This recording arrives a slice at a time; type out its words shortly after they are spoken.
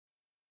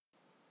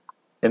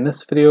In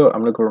this video,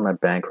 I'm going to go over my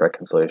bank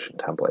reconciliation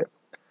template.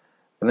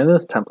 And in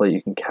this template,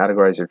 you can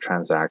categorize your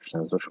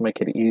transactions, which will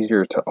make it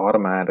easier to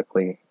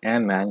automatically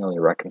and manually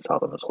reconcile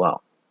them as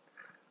well.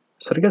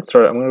 So to get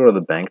started, I'm going to go to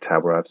the bank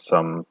tab where I have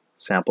some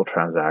sample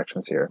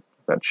transactions here.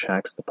 I've got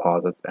checks,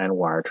 deposits, and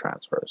wire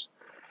transfers.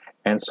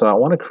 And so I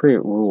want to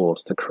create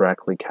rules to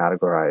correctly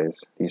categorize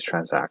these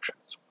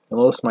transactions.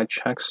 You'll notice my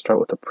checks start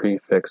with a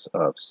prefix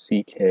of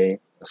CK, a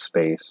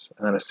space,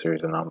 and then a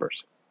series of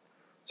numbers.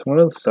 So I'm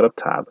going to the Setup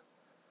tab.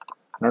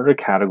 Under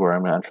category,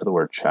 I'm going to enter the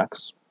word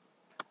checks.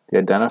 The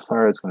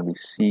identifier is going to be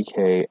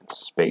CK and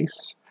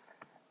space.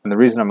 And the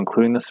reason I'm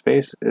including the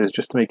space is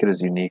just to make it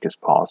as unique as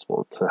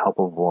possible to help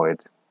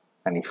avoid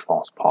any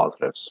false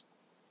positives.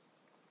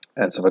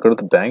 And so if I go to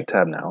the bank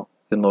tab now,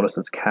 you'll notice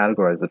it's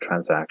categorized the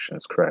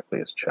transactions correctly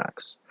as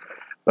checks.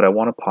 But I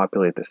want to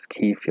populate this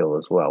key field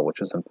as well,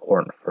 which is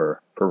important for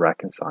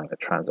reconciling the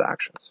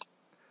transactions.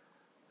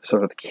 So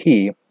for the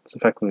key, it's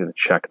effectively the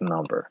check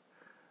number.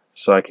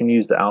 So I can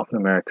use the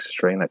alphanumeric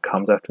string that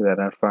comes after the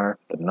identifier,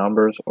 the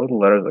numbers, or the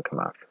letters that come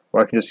after.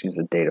 Or I can just use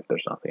the date if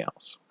there's nothing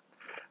else.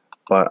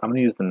 But I'm going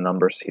to use the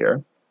numbers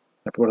here.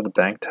 If I go to the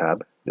bank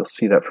tab, you'll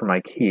see that for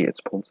my key, it's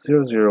pulled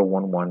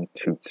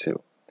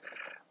 001122.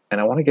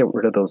 And I want to get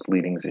rid of those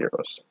leading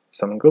zeros.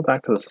 So I'm going to go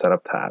back to the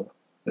Setup tab.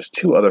 There's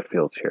two other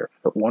fields here.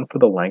 One for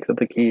the length of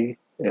the key,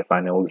 if I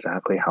know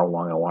exactly how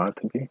long I want it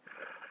to be.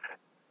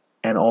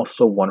 And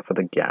also one for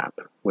the gap,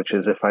 which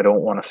is if I don't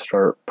want to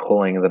start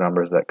pulling the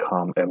numbers that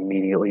come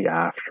immediately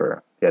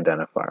after the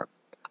identifier.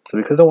 So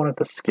because I wanted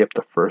to skip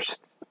the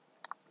first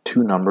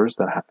two numbers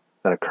that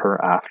occur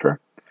after,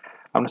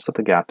 I'm going to set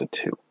the gap to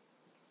 2.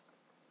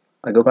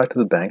 I go back to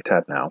the bank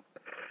tab now,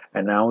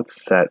 and now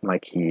it's set my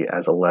key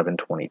as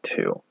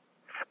 1122.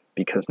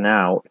 Because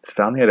now it's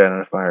found the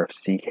identifier of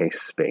CK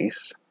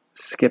space,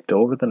 skipped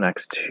over the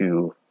next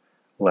two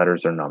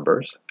letters or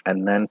numbers,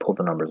 and then pulled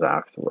the numbers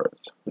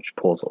afterwards, which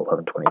pulls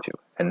 1122.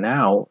 And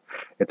now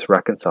it's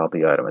reconciled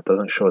the item. It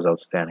doesn't show as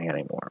outstanding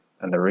anymore.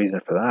 And the reason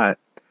for that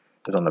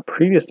is on the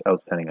previous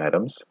outstanding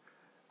items,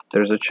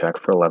 there's a check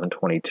for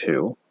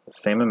 1122, the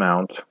same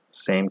amount,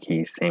 same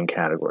key, same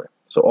category.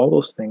 So all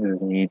those things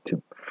need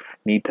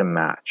to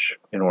match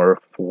in order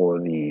for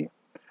the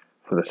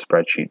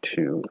spreadsheet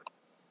to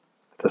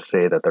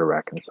say that they're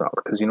reconciled.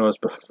 Because you notice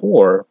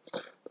before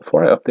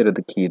I updated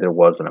the key, there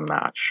wasn't a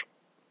match.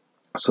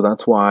 So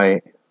that's why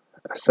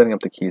setting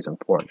up the key is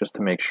important, just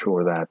to make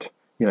sure that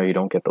you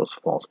don't get those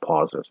false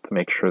positives, to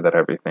make sure that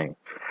everything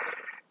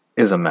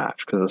is a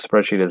match, because the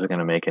spreadsheet isn't going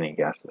to make any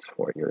guesses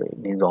for you. It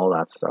needs all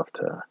that stuff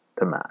to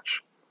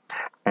match.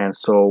 And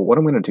so what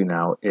I'm going to do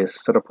now is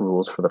set up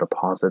rules for the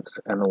deposits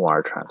and the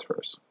wire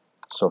transfers.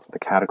 So for the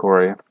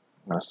category, I'm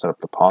going to set up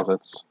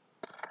deposits.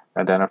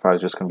 Identifier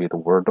is just going to be the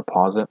word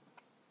deposit.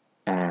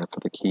 And for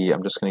the key,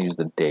 I'm just going to use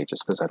the date,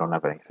 just because I don't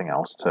have anything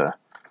else that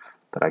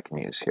I can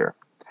use here.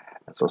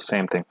 And so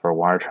same thing for a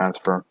wire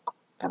transfer.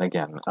 And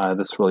again,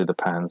 this really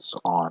depends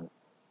on,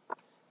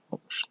 I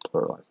should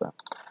pluralize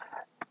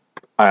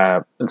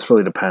that. This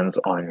really depends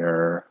on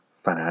your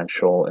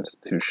financial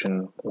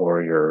institution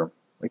or your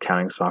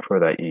accounting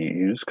software that you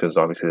use, because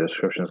obviously the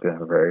description is going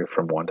to vary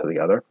from one to the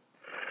other.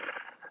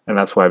 And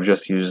that's why I've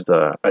just used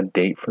a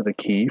date for the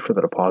key for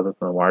the deposits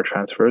and the wire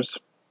transfers.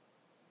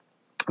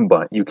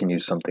 But you can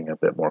use something a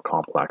bit more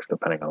complex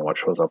depending on what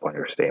shows up on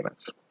your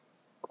statements.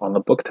 On the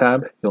book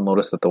tab, you'll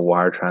notice that the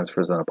wire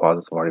transfers and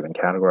deposits have already been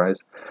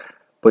categorized,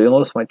 but you'll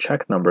notice my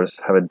check numbers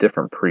have a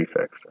different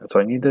prefix, and so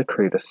I need to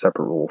create a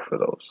separate rule for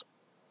those.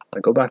 I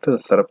go back to the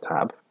Setup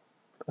tab,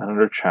 and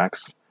under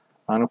checks,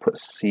 I'm going to put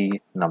C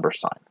number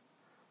sign.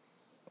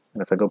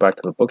 And if I go back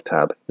to the book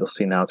tab, you'll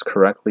see now it's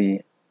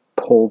correctly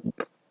pulled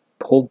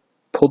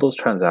those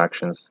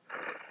transactions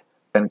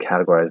and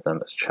categorized them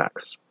as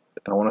checks.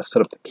 And I want to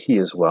set up the key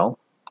as well,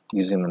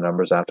 using the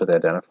numbers after the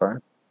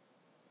identifier.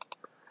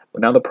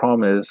 But now the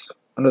problem is,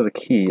 under the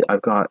key,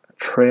 I've got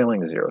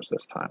trailing zeros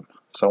this time.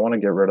 So I want to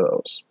get rid of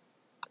those.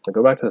 If I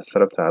go back to the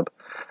Setup tab,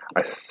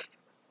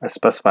 I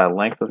specify a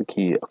length of the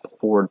key of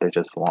 4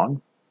 digits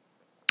long.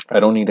 I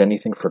don't need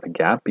anything for the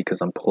gap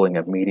because I'm pulling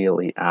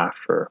immediately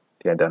after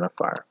the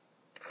identifier.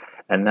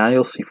 And now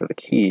you'll see for the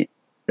key,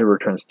 it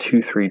returns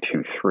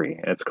 2323,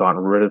 and it's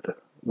gotten rid of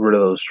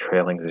those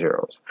trailing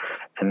zeros.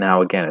 And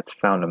now again, it's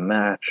found a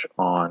match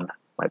on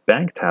my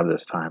bank tab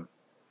this time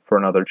for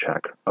another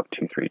check of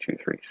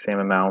 2323. Same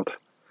amount,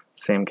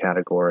 same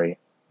category,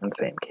 and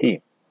same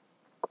key.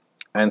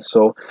 And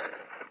so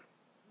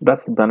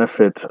that's the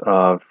benefit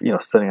of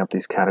setting up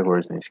these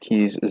categories and these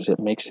keys, is it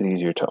makes it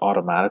easier to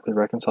automatically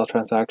reconcile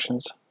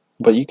transactions.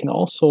 But you can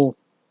also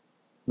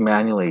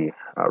manually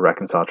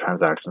reconcile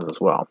transactions as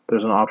well.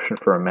 There's an option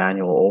for a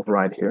manual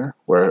override here,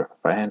 where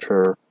if I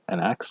enter an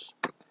X,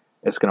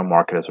 it's going to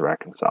mark it as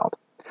reconciled.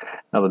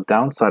 Now the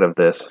downside of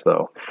this,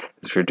 though,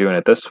 is if you're doing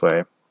it this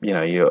way,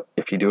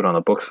 if you do it on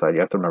the book side, you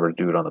have to remember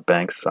to do it on the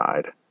bank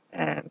side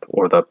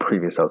or the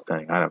previous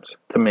outstanding items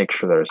to make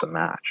sure there's a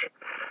match.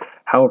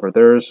 However,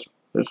 there's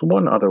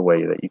one other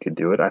way that you could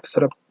do it. I've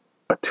set up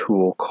a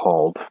tool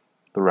called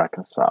the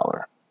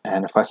Reconciler,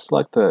 and if I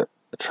select the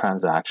a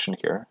transaction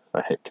here, if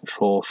I hit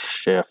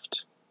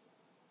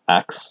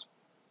Control-Shift-X,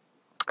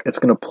 it's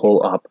going to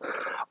pull up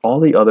all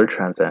the other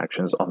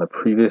transactions on the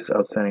previous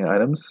outstanding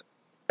items,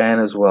 and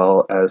as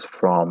well as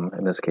from,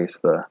 in this case,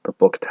 the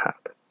book tab,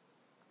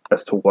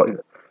 as to what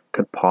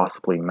could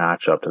possibly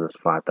match up to this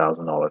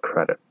 $5,000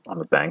 credit on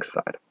the bank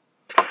side.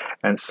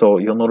 And so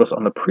you'll notice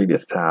on the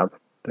previous tab,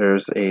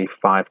 there's a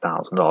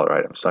 $5,000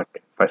 item. So if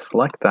I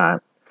select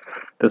that,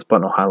 this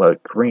button will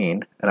highlight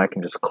green, and I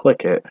can just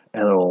click it,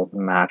 and it'll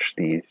match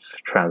these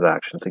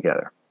transactions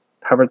together.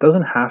 However, it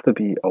doesn't have to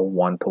be a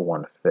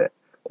one-to-one fit.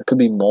 There could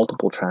be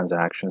multiple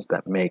transactions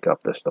that make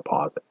up this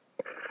deposit.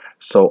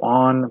 So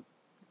on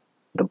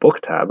the book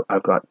tab,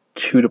 I've got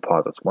two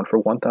deposits, one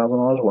for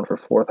 $1,000, one for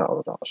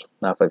 $4,000.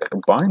 Now, if I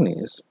combine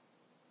these,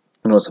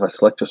 notice if I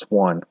select just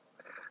one,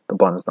 the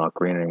button is not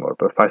green anymore.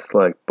 But if I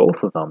select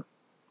both of them,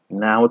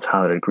 now it's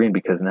highlighted green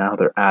because now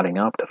they're adding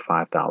up to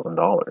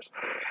 $5,000.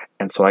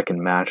 And so I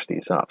can match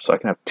these up. So I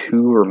can have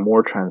two or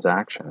more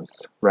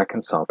transactions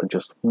reconciled to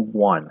just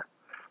one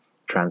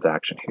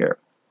transaction here.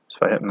 So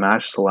if I hit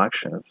Match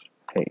Selections,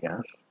 hit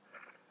Yes.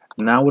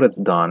 Now what it's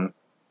done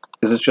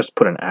is it's just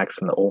put an X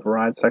in the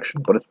override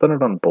section, but it's done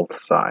it on both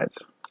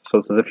sides. So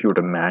it's as if you were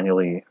to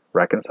manually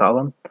reconcile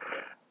them.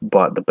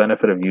 But the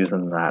benefit of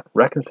using that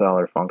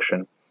reconciler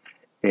function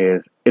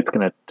is it's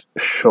going to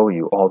show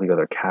you all the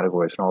other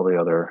categories and all the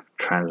other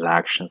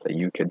transactions that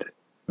you could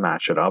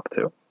match it up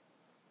to,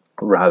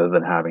 rather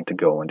than having to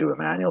go and do it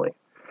manually.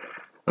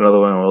 Another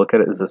one we'll look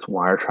at is this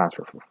wire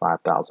transfer for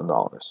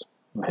 $5,000.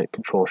 I'm hit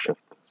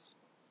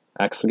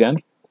Control-Shift-X again,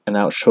 and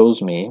now it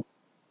shows me,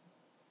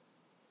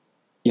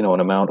 an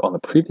amount on the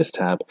previous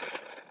tab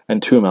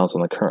and two amounts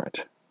on the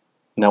current.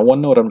 Now, one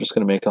note I'm just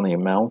going to make on the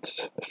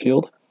amount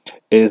field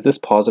is this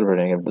positive or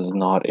negative does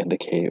not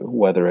indicate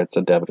whether it's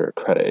a debit or a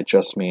credit. It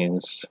just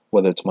means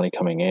whether it's money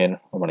coming in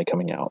or money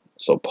coming out.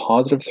 So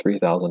positive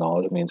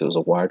 $3,000 means it was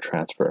a wire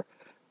transfer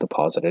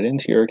deposited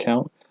into your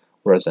account,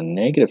 whereas a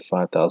negative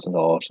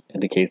 $5,000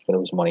 indicates that it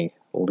was money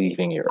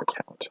leaving your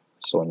account,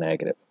 so a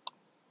negative.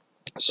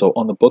 So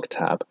on the book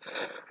tab,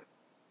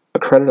 a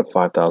credit of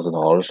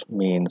 $5,000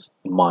 means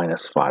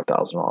minus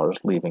 $5,000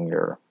 leaving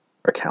your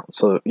account.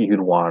 So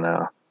you'd want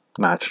to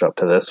match it up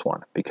to this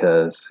one,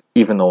 because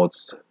even though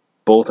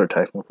both are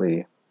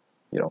technically,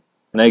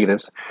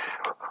 negatives,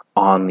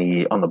 on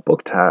the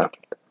book tab,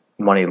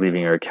 money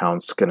leaving your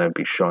account is going to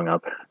be showing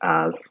up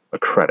as a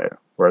credit,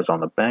 whereas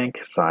on the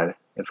bank side,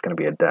 it's going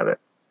to be a debit.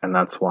 And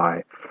that's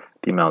why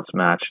the amounts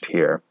matched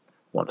here,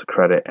 one's a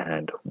credit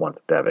and one's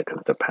a debit, because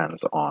it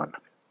depends on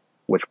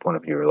which point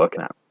of view you're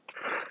looking at.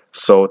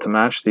 So to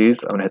match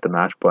these, I'm going to hit the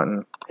match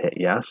button, hit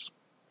yes.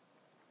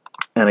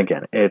 And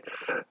again,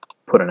 it's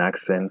put an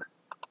X in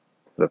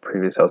the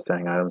previous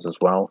outstanding items as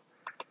well.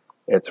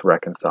 It's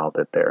reconciled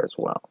it there as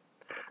well.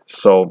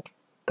 So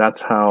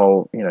that's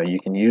how you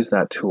can use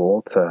that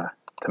tool to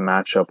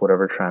match up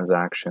whatever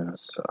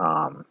transactions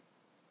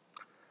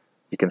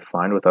you can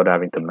find without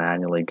having to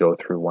manually go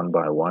through one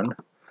by one.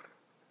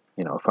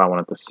 If I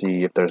wanted to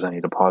see if there's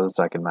any deposits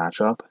I can match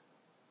up,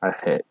 I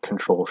hit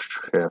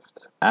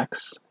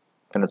Control-Shift-X,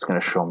 and it's going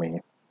to show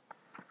me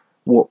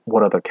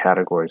what other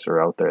categories are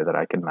out there that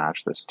I can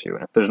match this to.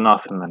 And if there's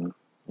nothing, then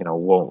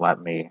won't let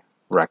me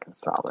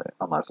reconcile it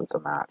unless it's a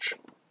match.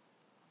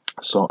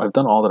 So I've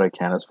done all that I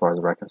can as far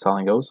as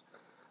reconciling goes.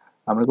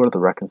 I'm going to go to the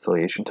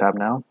Reconciliation tab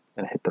now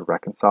and hit the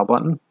Reconcile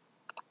button.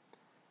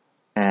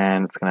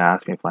 And it's going to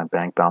ask me if my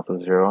bank balance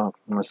is zero.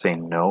 I'm going to say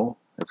no.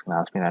 It's going to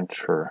ask me to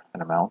enter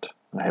an amount.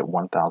 I'm going to hit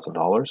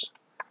 $1,000.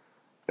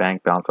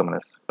 Bank balance,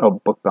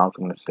 book balance,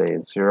 I'm going to say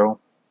is zero.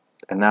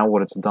 And now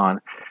what it's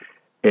done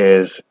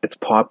is it's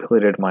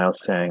populated my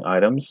outstanding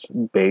items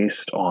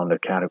based on the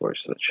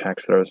categories. So the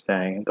checks that are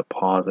outstanding,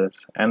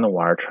 deposits, and the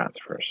wire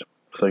transfers.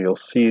 So you'll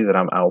see that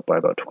I'm out by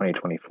about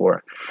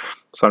 $20.24.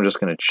 So I'm just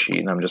going to cheat,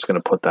 and I'm just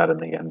going to put that in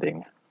the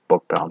ending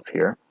book balance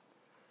here,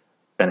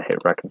 and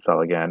hit reconcile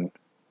again,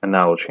 and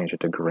that will change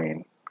it to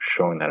green,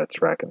 showing that it's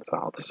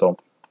reconciled. So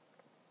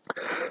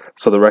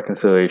the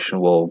reconciliation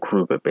will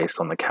group it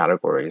based on the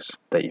categories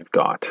that you've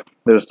got.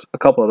 There's a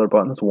couple other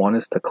buttons. One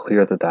is to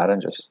clear the data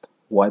and just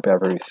wipe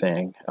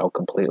everything out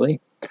completely.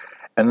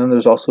 And then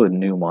there's also a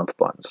new month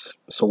button.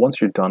 So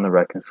once you're done the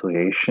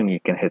reconciliation, you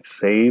can hit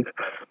save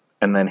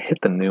and then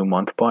hit the new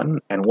month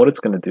button. And what it's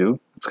going to do,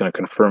 it's going to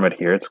confirm it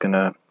here. It's going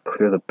to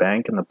clear the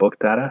bank and the book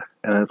data,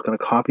 and then it's going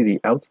to copy the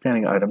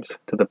outstanding items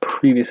to the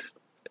previous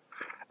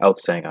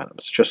outstanding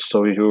items, just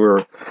so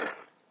your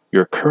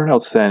current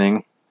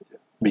outstanding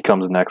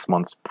becomes next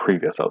month's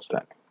previous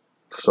outstanding.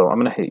 So I'm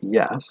going to hit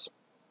yes.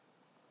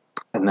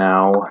 And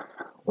now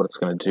what it's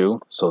going to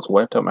do, so it's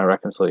wiped out my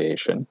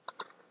reconciliation.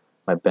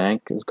 My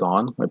bank is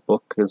gone. My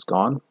book is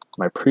gone.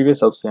 My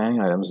previous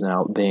outstanding items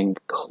now, they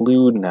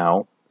include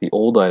now the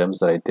old items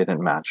that I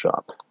didn't match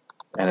up.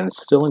 And it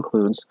still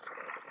includes,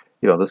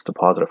 this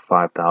deposit of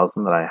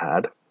 $5,000 that I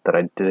had that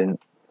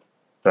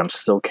I'm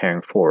still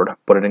carrying forward,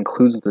 but it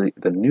includes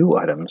the new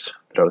items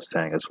that I was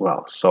saying as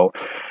well. So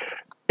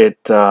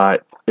it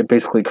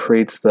basically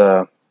clears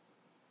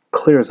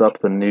up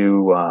the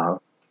new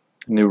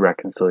new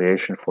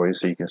reconciliation for you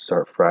so you can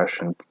start fresh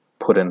and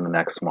put in the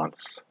next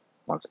month's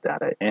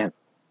data in.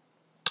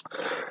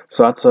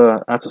 So that's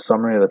a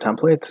summary of the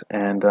template,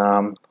 and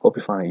hope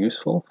you find it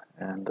useful,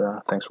 and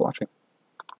thanks for watching.